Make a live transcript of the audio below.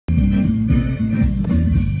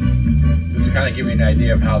give you an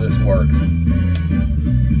idea of how this works.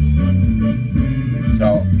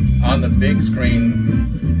 So on the big screen,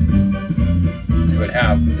 you would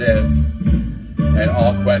have this, and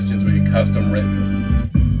all questions would be custom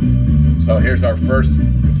written. So here's our first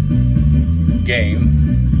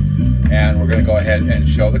game, and we're going to go ahead and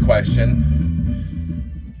show the question.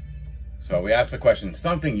 So we ask the question,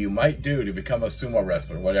 something you might do to become a sumo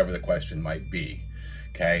wrestler, whatever the question might be.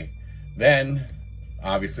 Okay, then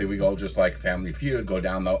obviously we go just like Family Feud, go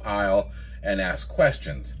down the aisle and ask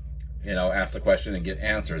questions. You know, ask the question and get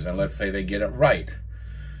answers. And let's say they get it right.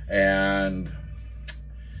 And,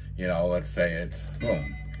 you know, let's say it's,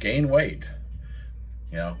 boom, gain weight.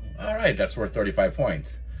 You know, all right, that's worth 35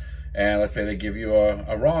 points. And let's say they give you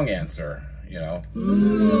a wrong answer, you know.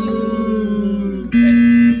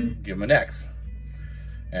 And give them an X.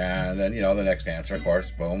 And then, you know, the next answer, of course,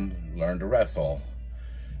 boom, learn to wrestle.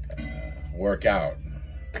 Work out.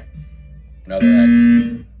 Another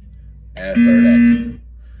X. And a third X.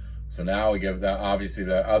 So now we give obviously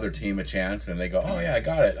the other team a chance, and they go, oh yeah, I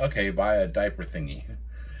got it. Okay, buy a diaper thingy.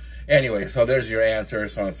 Anyway, so there's your answer,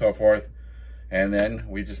 so on and so forth. And then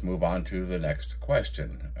we just move on to the next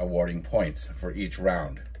question, awarding points for each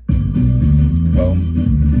round. Boom.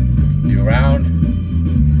 New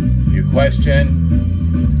round, new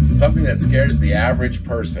question. Something that scares the average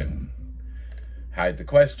person. Hide the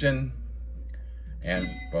question, and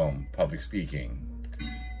boom, public speaking.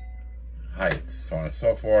 Heights, so on and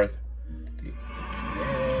so forth.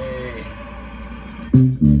 Yay.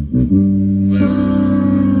 Lose.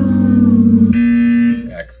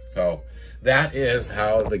 X. So that is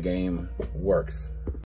how the game works.